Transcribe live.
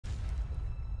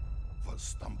Was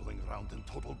stumbling around in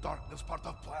total darkness part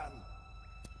of plan?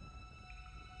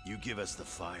 You give us the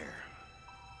fire,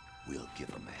 we'll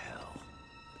give them hell.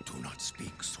 Do not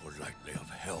speak so lightly of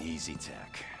hell. Easy,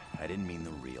 Tech. I didn't mean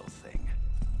the real thing.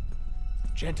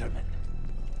 Gentlemen,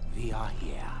 we are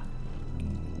here.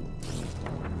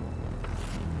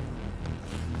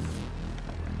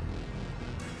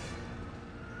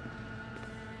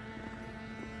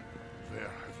 Where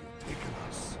have you taken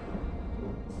us?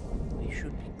 We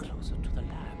should be closer to the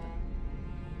lab.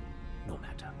 No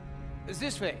matter.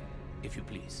 This way, if you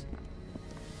please.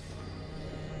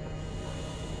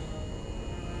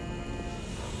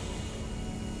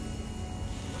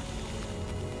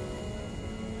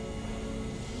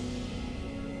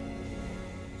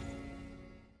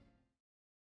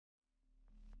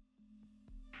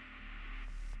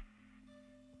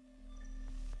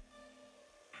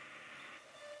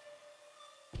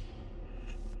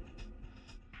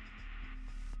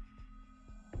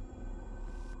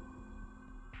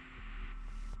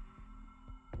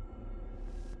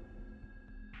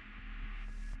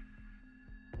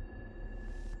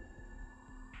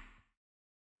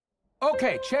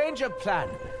 Okay, change of plan.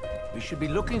 We should be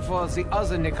looking for the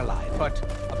other Nikolai, but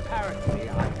apparently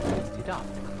I messed it up.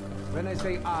 When I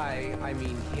say I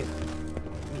mean him.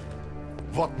 Me.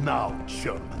 What now,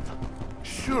 Sherman?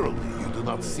 Surely you do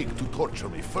not seek to torture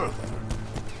me further.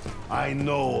 I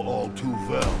know all too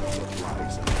well what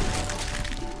lies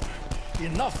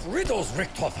ahead. Enough riddles,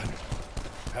 Richthofen!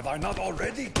 Have I not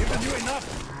already given you enough?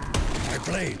 My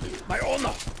blade, my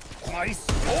honor, my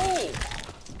soul!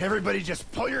 Everybody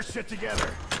just pull your shit together,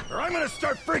 or I'm gonna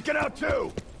start freaking out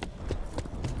too!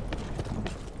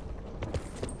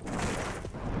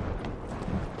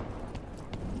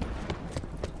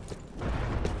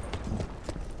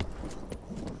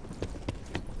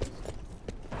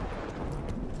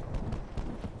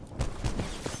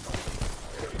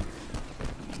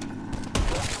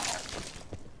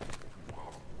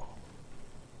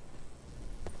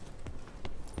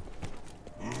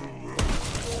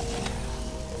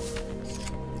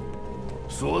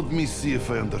 So let me see if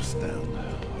I understand.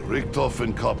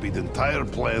 Richthofen copied entire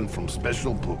plan from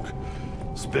Special Book.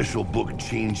 Special Book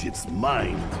changed its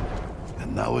mind.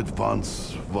 And now it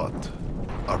wants, what?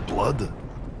 Our blood?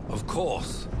 Of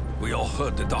course. We all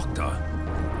heard the doctor.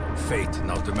 Fate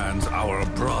now demands our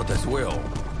blood as well.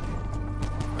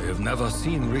 I have never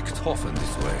seen Richthofen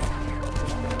this way.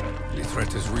 The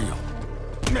threat is real.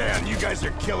 Man, you guys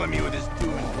are killing me with this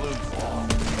doom and gloom stuff.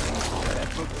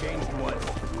 That book changed once.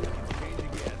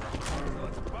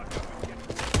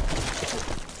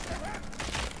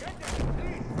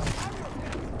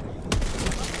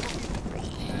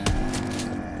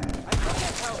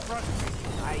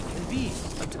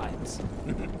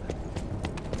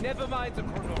 Never mind the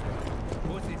chronograph.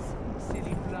 What is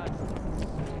silly blood?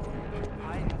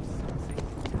 I have something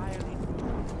entirely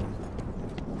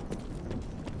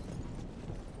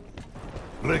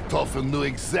new. Richthofen knew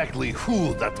exactly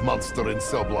who that monster in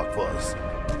cell block was.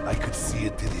 I could see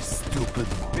it in his stupid...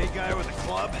 Big guy with a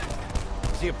club?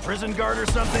 Is he a prison guard or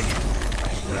something?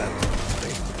 That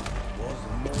thing was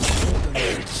more than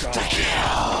a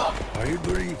child. I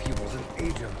believe he was an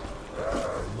agent.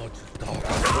 Much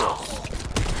darker force.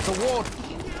 The Warden.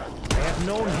 I have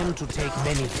known him to take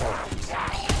many forms.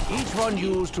 Each one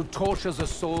used to torture the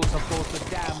souls of both the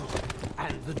damned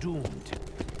and the doomed.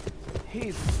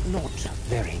 He's not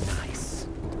very nice.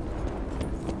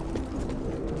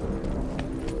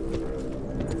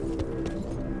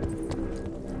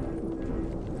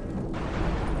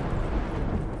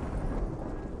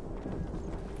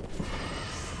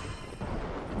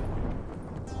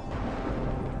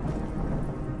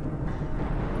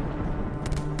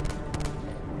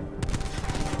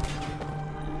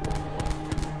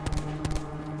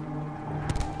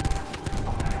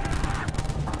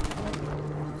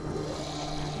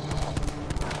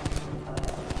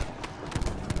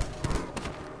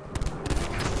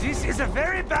 This is a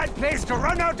very bad place to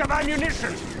run out of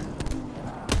ammunition!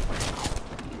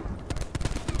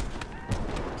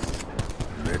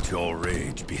 Let your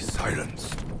rage be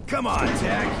silenced. Come on,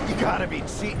 Tech. You gotta be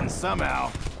cheating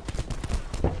somehow.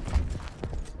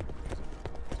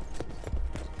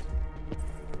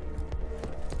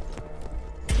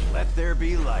 Let there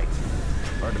be light.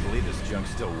 Hard to believe this junk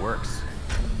still works.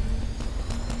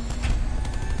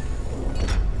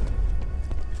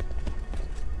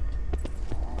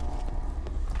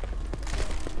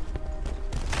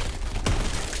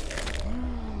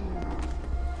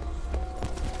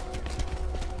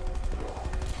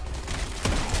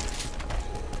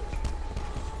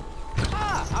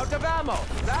 Out of ammo!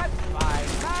 That's fine.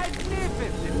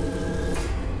 Magnificent!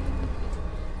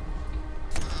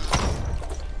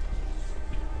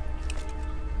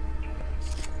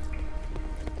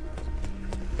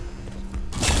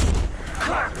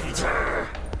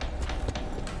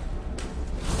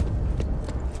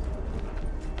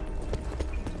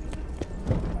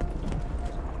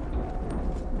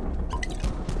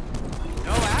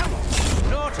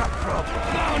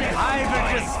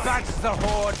 Catch the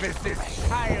horde with this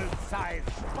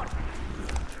child-sized button.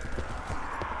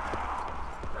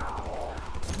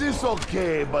 This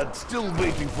okay, but still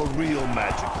waiting for real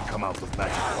magic to come out of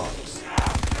magic box.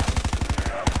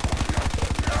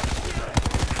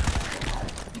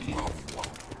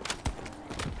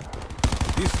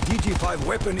 This DG5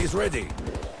 weapon is ready.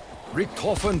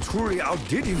 Richthofen truly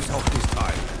outdid himself this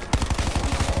time.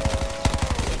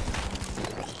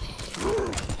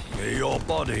 May your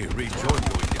body rejoin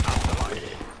you in the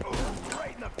afterlife.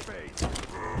 Right in the face.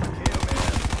 Kill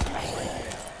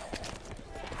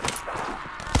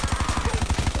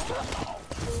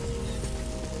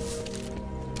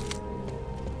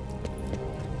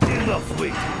him. Enough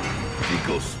waiting. We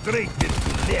go straight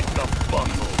into neck of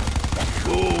bottle.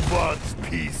 Who wants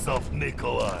piece of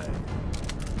Nikolai?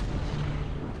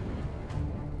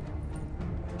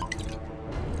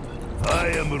 I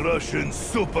am Russian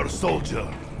super soldier.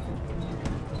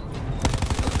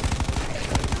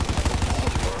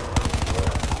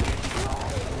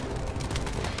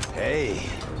 Hey,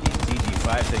 these DG5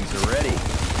 things are ready.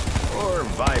 Or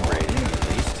vibrating, at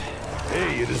least.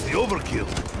 Hey, it is the overkill.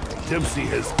 Dempsey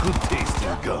has good taste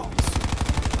in guns.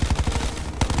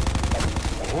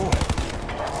 Oh,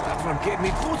 that one gave me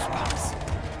goosebumps.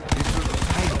 This little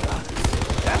tiny gun.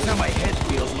 That's how my head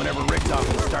feels whenever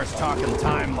Richthofen starts talking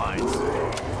timelines.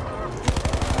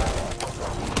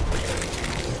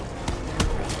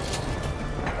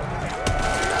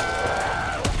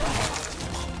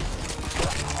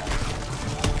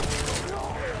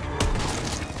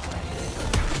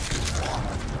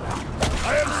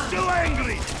 I am still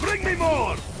angry! Bring me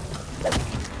more!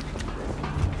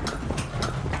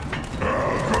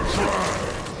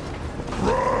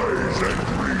 Rise and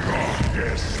bring our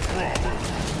guests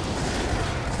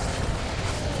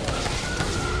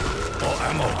More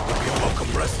ammo would be a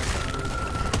welcome rest.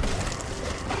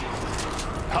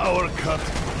 Power cut,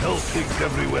 health pigs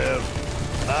everywhere.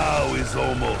 Now is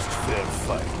almost fair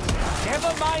fight.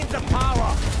 Never mind the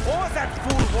power, or that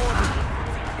fool warden.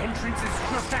 The entrance is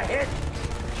just ahead.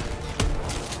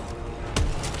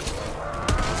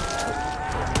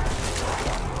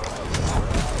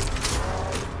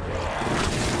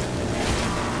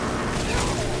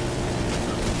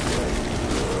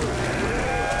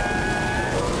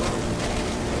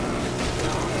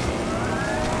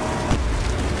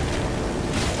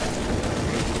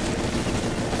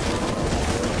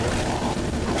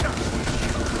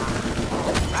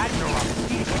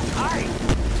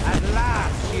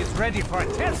 Ready for a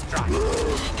test drive.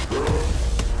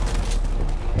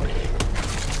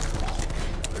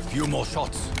 A few more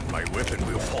shots, my weapon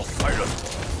will fall silent.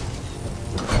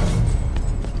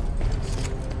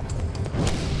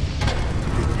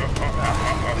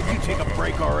 Will you take a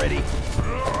break already?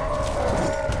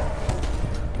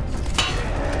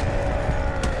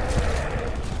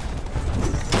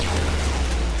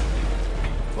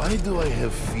 Why do I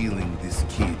have feeling this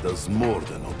key does more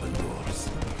than open doors?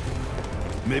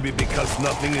 Maybe because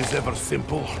nothing is ever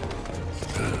simple?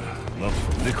 Not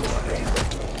for Nikolai.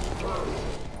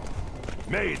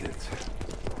 Made it.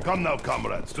 Come now,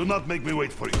 comrades. Do not make me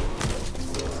wait for you.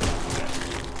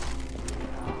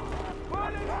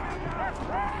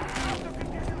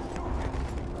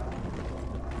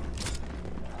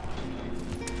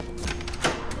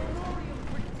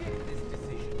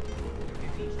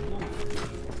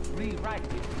 Rewrite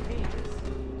its pages.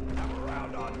 Come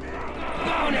around on me.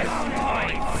 Bonus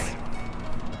points!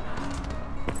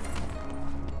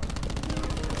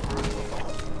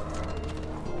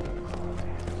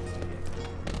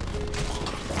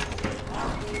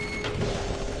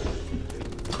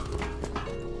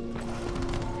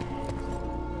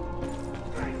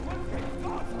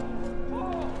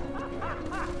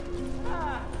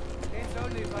 It's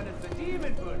only one of the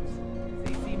demon birds.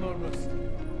 They seem almost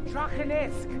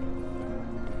Draconesque.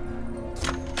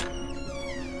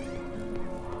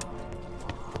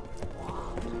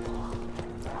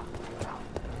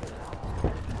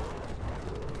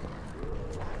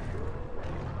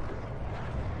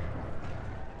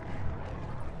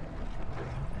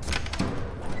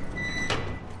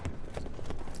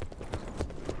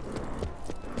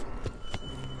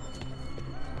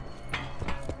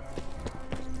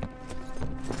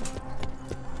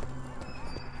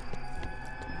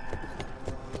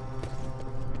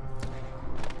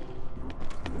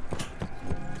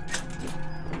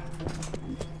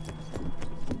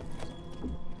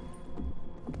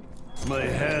 My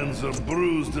hands are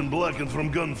bruised and blackened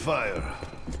from gunfire,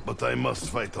 but I must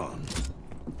fight on.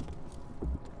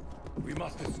 We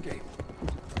must escape.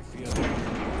 I fear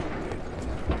that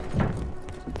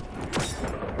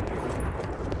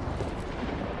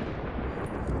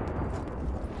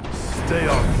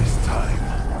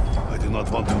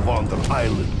not want to wander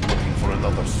island looking for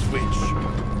another switch.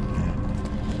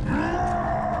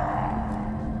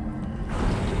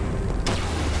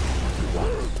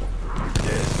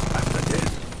 Death after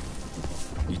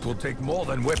death. It will take more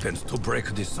than weapons to break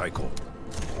this cycle.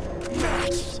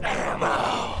 Max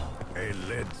ammo! A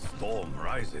lead storm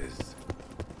rises.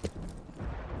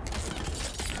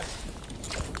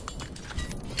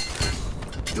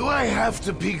 Do I have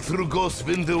to peek through Ghost's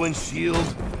window and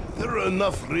shield? There are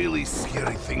enough really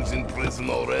scary things in prison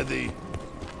already.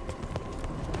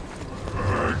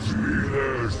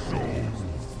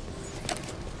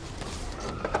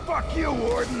 Fuck you,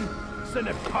 Warden!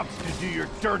 Sending pups to do your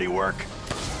dirty work.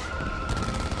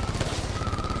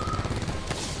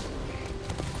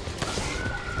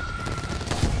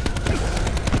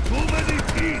 Too many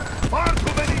teeth! Far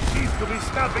too many teeth to be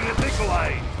snapping at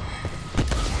Nikolai!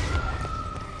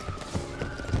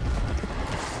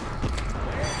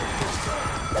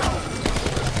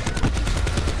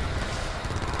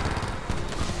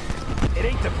 It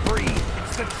ain't the breed,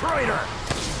 it's the traitor!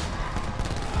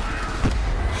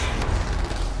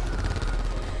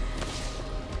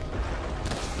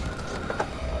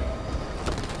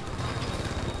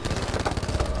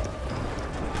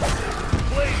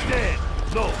 Play dead!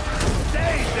 No!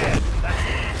 Stay dead! That's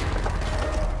it!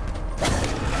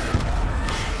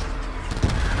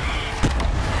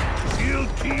 Shield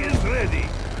key is ready!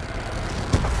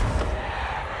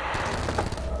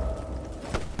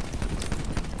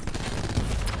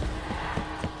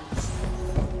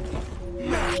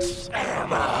 Max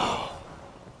ammo!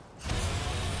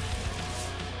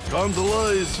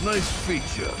 Gondola is nice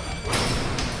feature.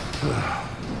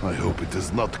 I hope it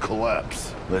does not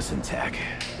collapse. Listen, Tack.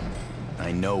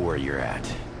 I know where you're at.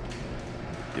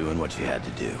 Doing what you had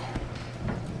to do.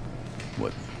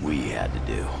 What we had to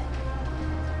do.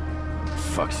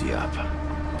 Fucks you up.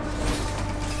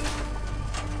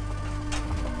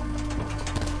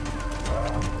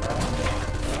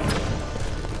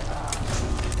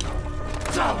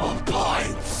 Double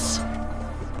points!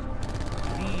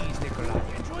 Please, Nikolai,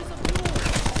 enjoy some fuel.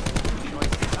 Enjoy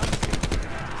the sunset.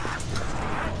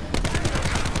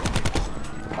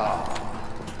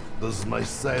 Does my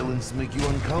silence make you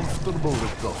uncomfortable,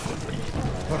 Richtofen?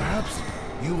 Perhaps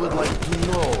you would like to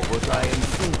know what I am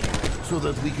thinking, so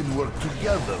that we can work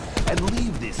together and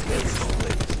leave this hell's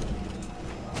place.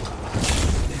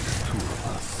 There's two of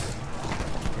us.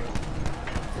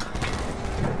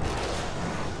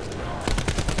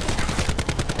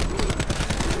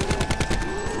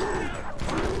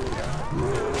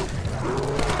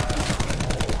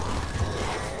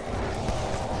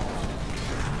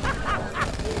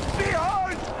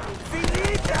 Behold! The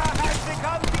leader has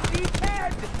become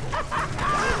defeated!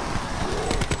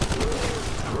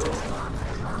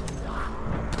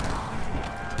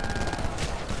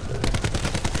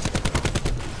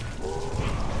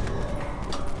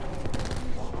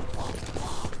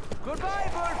 Goodbye,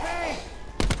 Wolfie!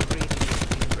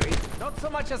 Great. Not so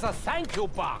much as a thank you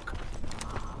bark.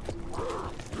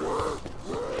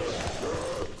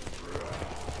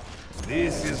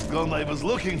 This is gun I was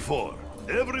looking for.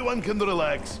 Everyone can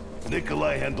relax.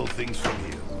 Nikolai handled things from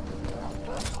here.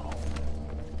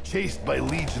 Chased by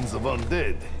legions of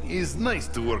undead is nice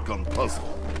to work on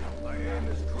puzzle. My aim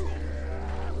is true.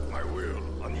 My will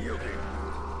unyielding.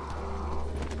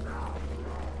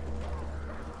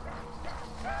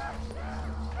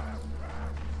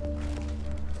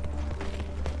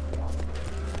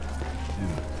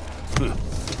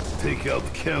 Take out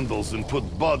candles and put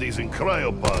bodies in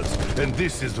cryopods, and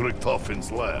this is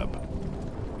Richtofen's lab.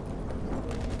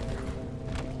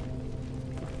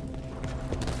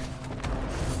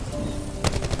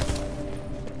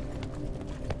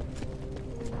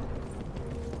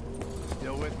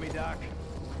 Still with me, Doc?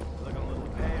 Look a little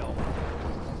pale.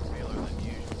 Paler than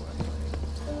usual.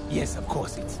 Yes, of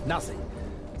course, it's nothing.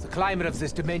 The climate of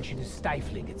this dimension is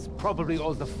stifling. It's probably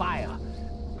all the fire.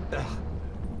 Ugh.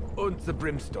 And the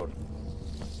brimstone.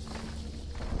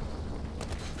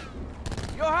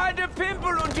 You had a pimple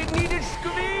and it needed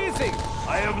squeezing!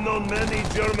 I have known many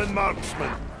German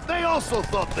marksmen. They also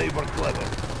thought they were clever.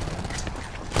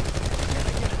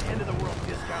 End of the world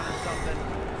discount or something?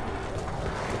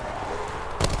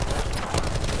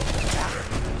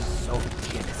 So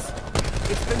jealous.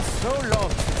 It's been so long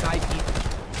since I've eaten.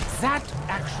 That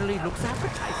actually looks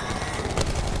appetizing.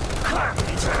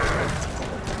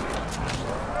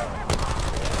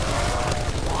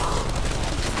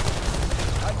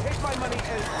 I take my money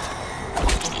as...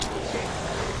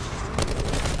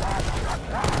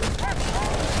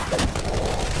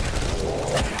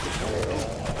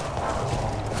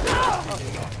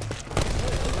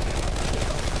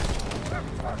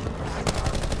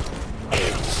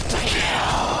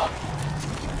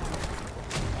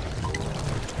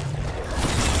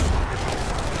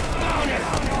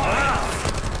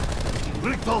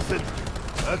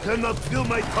 Richthofen! I cannot feel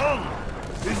my tongue!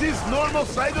 Is this normal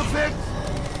side effect?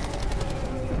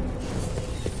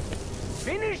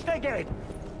 Finished again!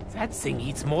 That thing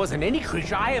eats more than any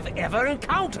creature I have ever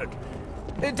encountered.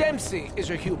 Dempsey is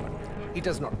a human. He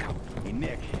does not count. Hey,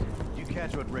 Nick, did you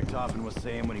catch what Richthofen was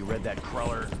saying when he read that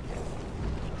Cruller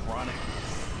Chronic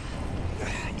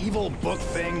evil book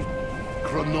thing?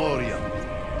 Chronorium.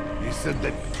 He said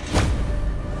that...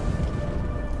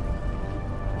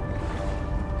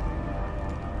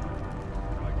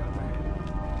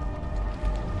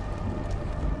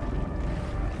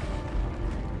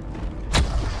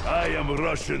 I am a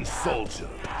Russian soldier.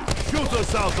 Shoot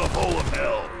us out the hole of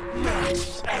hell.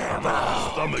 Max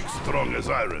ammo. Stomach strong as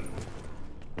iron.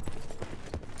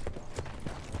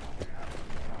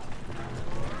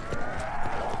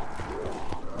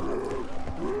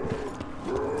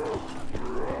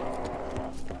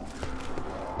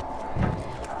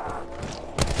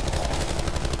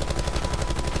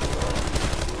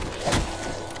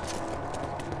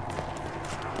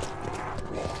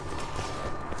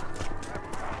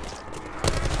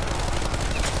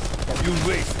 You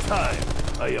waste time.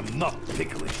 I am not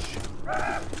ticklish.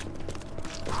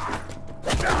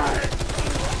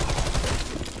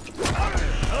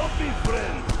 Help me,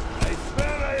 friend. I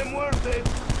swear I am worth it.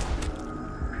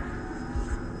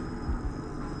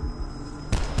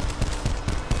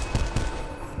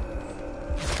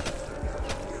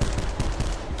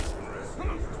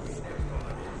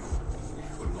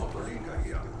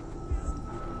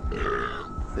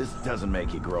 This doesn't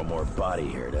make you grow more body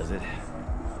hair, does it?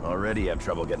 Already have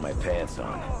trouble getting my pants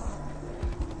on.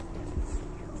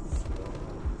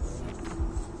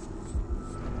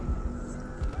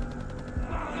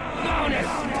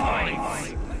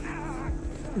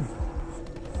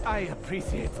 I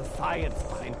appreciate the science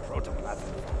behind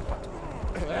protoplasm,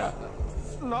 but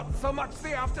not so much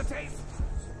the aftertaste.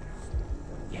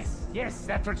 Yes,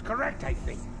 that was correct, I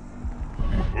think.